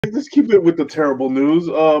let's keep it with the terrible news.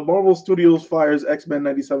 Marvel Studios fires X-Men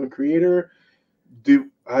 97 creator.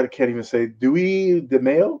 I can't even say Beau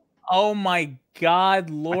DeMayo. Oh my God,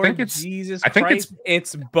 Lord Jesus Christ!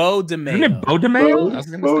 It's Beau DeMayo. Isn't it Beau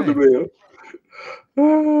DeMayo? Beau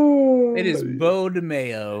DeMayo. It is Beau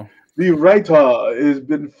DeMayo. The writer has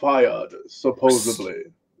been fired, supposedly.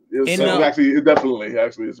 It definitely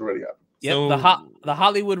it's already happened. Yep, so, the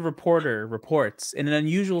Hollywood Reporter reports, in an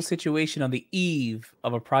unusual situation on the eve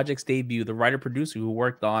of a project's debut, the writer-producer who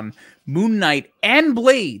worked on Moon Knight and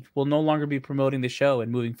Blade will no longer be promoting the show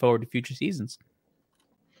and moving forward to future seasons.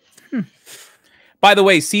 By the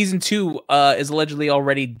way, season 2 is allegedly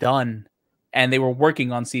already done, and they were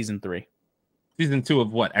working on season 3. Season 2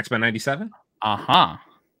 of what? X-Men 97? Uh-huh.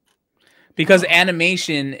 Because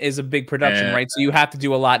animation is a big production, right? So you have to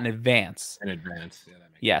do a lot in advance. Yeah, that makes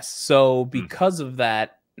yes. So because of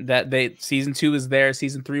that season 2 is there,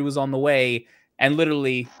 season 3 was on the way, and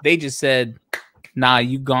literally they just said, "Nah,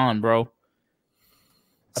 you gone, bro."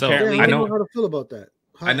 So apparently, I don't know how to feel about that.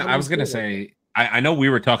 I was gonna say, I know we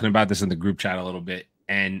were talking about this in the group chat a little bit,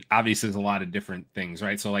 and obviously there's a lot of different things,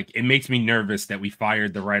 right? So like, it makes me nervous that we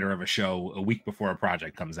fired the writer of a show a week before a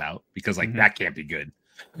project comes out, because like that can't be good.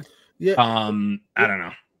 Yeah. I don't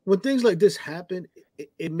know. When things like this happen,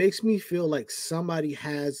 it makes me feel like somebody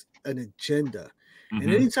has an agenda.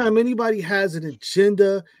 And anytime anybody has an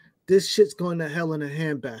agenda, this shit's going to hell in a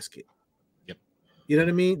handbasket. Yep. You know what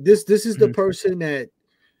I mean? This is the person that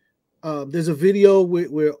there's a video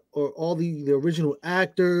where all the original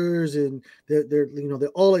actors and they're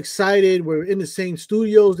all excited. We're in the same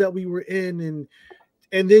studios that we were in,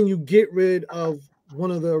 and then you get rid of one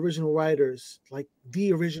of the original writers, like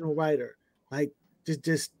the original writer, like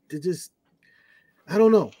just I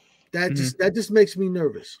don't know. That just makes me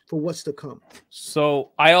nervous for what's to come.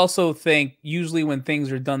 So I also think usually when things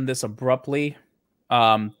are done this abruptly,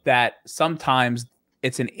 that sometimes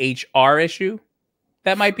it's an HR issue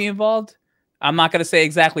that might be involved. I'm not going to say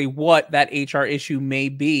exactly what that HR issue may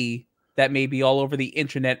be. That may be all over the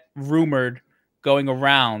internet, rumored, going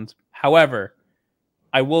around. However,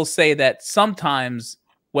 I will say that sometimes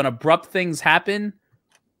when abrupt things happen,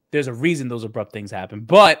 there's a reason those abrupt things happen.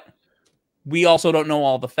 But we also don't know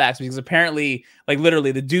all the facts, because apparently, like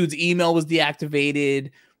literally, the dude's email was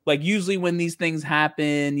deactivated. Like usually when these things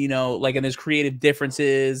happen, like, and there's creative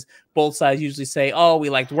differences, both sides usually say, "Oh, we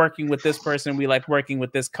liked working with this person. We liked working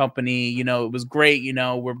with this company. It was great.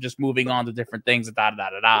 We're just moving on to different things."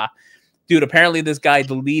 Dude, apparently this guy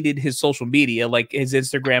deleted his social media, like his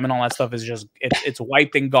Instagram and all that stuff is just it's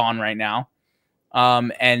wiped and gone right now.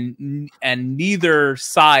 And neither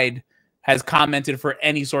side has commented for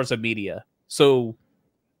any source of media. So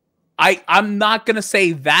I'm not gonna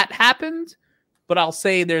say that happened, but I'll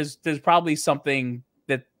say there's probably something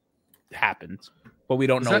that happened, but we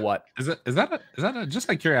don't know what. Is that just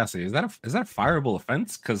like curiosity? Is that a fireable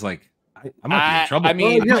offense? Because like I might be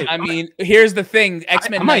in trouble. I mean, here's the thing: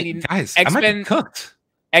 X-Men cooked.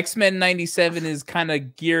 X-Men 97 is kind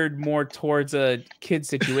of geared more towards a kid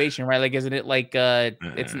situation, right? Like, isn't it like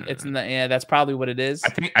it's in the that's probably what it is.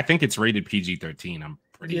 I think it's rated PG-13. I'm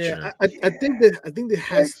pretty sure. I think that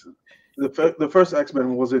has the first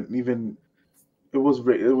X-Men wasn't even. It was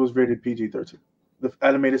rated PG-13. The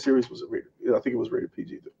animated series was rated. I think it was rated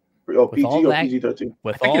PG. PG or PG-13.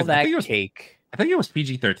 With all that cake. I think it was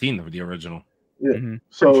PG-13 the original. Yeah.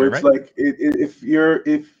 So it's right? Like if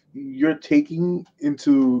you're taking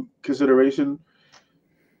into consideration,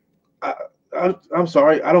 I'm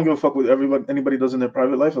sorry, I don't give a fuck what anybody does in their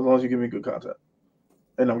private life, as long as you give me good content,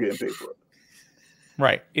 and I'm getting paid for it.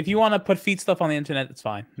 Right. If you want to put feed stuff on the internet, it's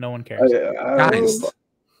fine. No one cares.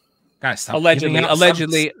 Guys, stop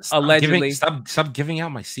allegedly. Stop giving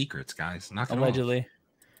out my secrets, guys. Not allegedly.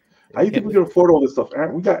 How you think we can afford all this stuff,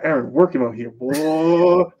 Aaron? We got Aaron working on here,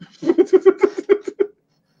 boy.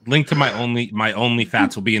 Link to my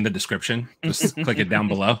OnlyFans will be in the description. Just click it down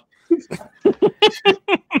below. That's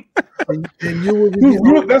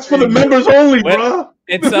for the members only, bro.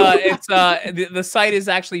 It's the site is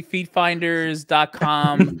actually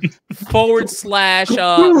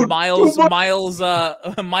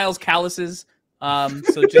feedfinders.com/Miles Calluses.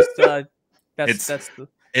 So just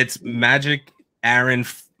it's Magic Aaron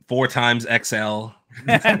 4 times XL.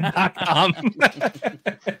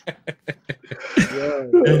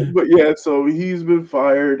 But yeah, so he's been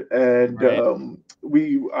fired, and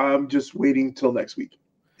I'm just waiting till next week.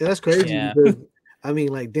 Yeah, that's crazy. Because, I mean,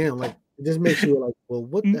 like, damn, like it just makes you like, well,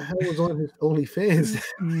 what the hell was on his OnlyFans?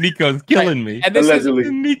 Nico's killing me. And this allegedly.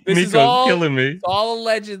 Is killing me. It's all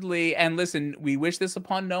allegedly. And listen, we wish this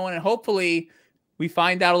upon no one, and hopefully we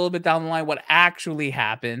find out a little bit down the line what actually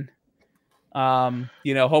happened.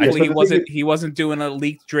 You know, hopefully he wasn't doing a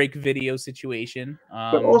leaked Drake video situation.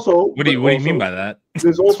 But also, what do you mean by that?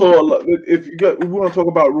 There's also a lot. If we want to talk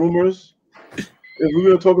about rumors,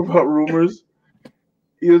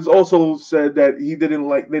 he has also said that they didn't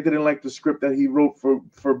like the script that he wrote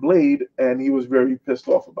for Blade, and he was very pissed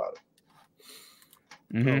off about it.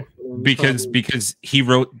 Mm-hmm. Because he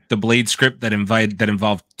wrote the Blade script that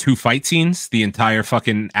involved 2 fight scenes, the entire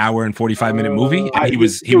fucking hour and 45-minute movie, and he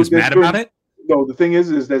was mad about it. No, the thing is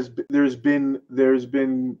that there's been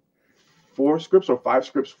 4 scripts or 5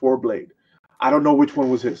 scripts for Blade. I don't know which one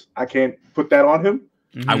was his. I can't put that on him.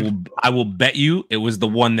 Mm-hmm. I will bet you it was the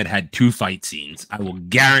one that had 2 fight scenes. I will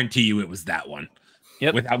guarantee you it was that one.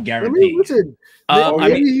 Yep. Without guarantee.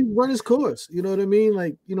 Maybe he run his course. You know what I mean?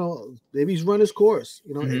 Like, you know, maybe he's run his course.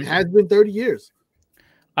 You know, It has been 30 years.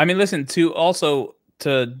 I mean, listen, to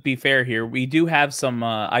be fair here, we do have some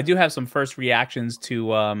I do have some first reactions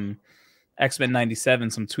to X-Men 97,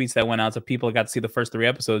 some tweets that went out to people that got to see the first 3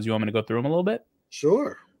 episodes. You want me to go through them a little bit?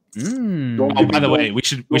 Sure. Oh, by the way, we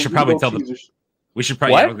should probably tell them. We should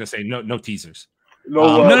probably. What? I was gonna say no teasers.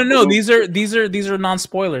 No. These are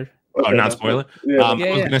non-spoiler. Okay, non-spoiler. Yeah. I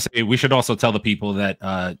was gonna say we should also tell the people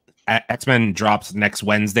that X-Men drops next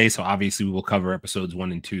Wednesday, so obviously we will cover episodes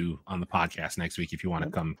 1 and 2 on the podcast next week. If you want to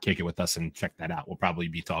come kick it with us and check that out, we'll probably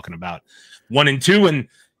be talking about 1 and 2 and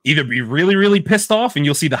either be really, really pissed off and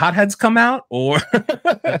you'll see the hotheads come out, or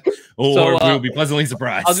we'll be pleasantly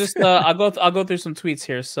surprised. I'll go through some tweets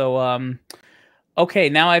here. So okay,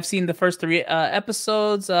 now I've seen the first 3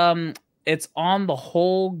 episodes. It's on the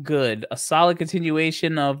whole good. A solid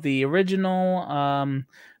continuation of the original.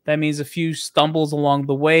 That means a few stumbles along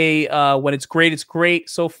the way. When it's great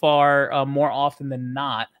so far, more often than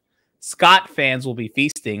not. Scott fans will be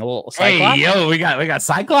feasting. A little Cyclops. Hey, yo, we got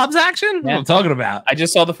Cyclops action? Yeah. What I'm talking about. I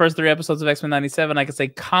just saw the first 3 episodes of X-Men 97. I can say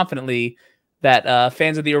confidently that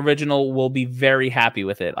fans of the original will be very happy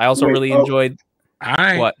with it. I also really enjoyed... All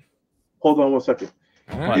right. What? Hold on 1 second.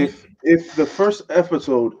 Right. If the first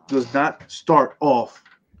episode does not start off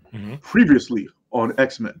previously on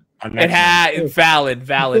X-Men, it had valid.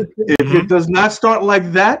 If it does not start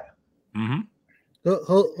like that,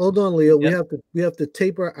 hold on, Leo. We have to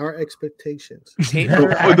taper our expectations. Fuck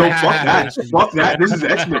that. This is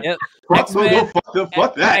X-Men. Yep. Fuck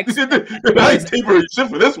that. I ain't tapering shit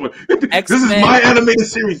for this one. This is my animated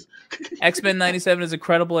series. X-Men 97 is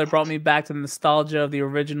incredible. It brought me back to the nostalgia of the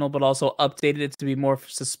original, but also updated it to be more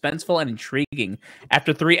suspenseful and intriguing.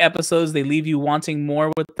 After 3 episodes, they leave you wanting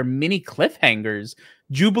more with their mini cliffhangers.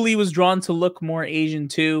 Jubilee was drawn to look more Asian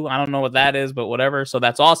too. I don't know what that is, but whatever. So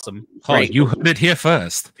that's awesome. Oh, you heard it here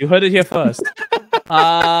first. We're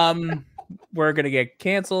gonna get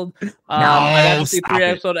canceled. No, I got to see 3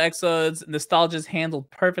 episodes. Nostalgia is handled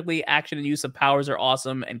perfectly. Action and use of powers are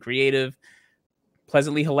awesome and creative.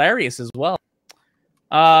 Pleasantly hilarious as well.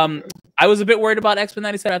 I was a bit worried about X-Men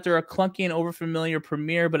 97 after a clunky and overfamiliar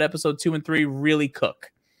premiere, but episode 2 and 3 really cook.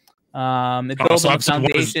 It builds on the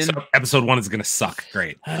foundation. Episode 1 is gonna suck.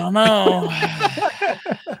 Great. I don't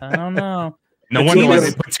know. No wonder why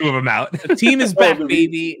they put 2 of them out. The team is back,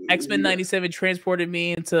 baby. X-Men 97 transported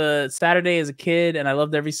me into Saturday as a kid, and I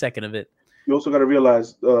loved every second of it. You also got to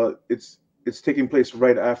realize it's taking place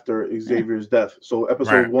right after Xavier's death, so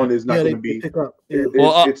episode 1 is not going to be.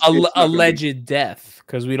 Alleged death,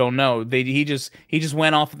 because we don't know. He just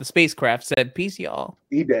went off of the spacecraft, said peace, y'all.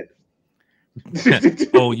 He dead.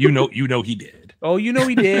 Oh, you know he did. Oh, you know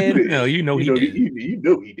he did. No, you know he did. You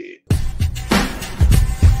know he did.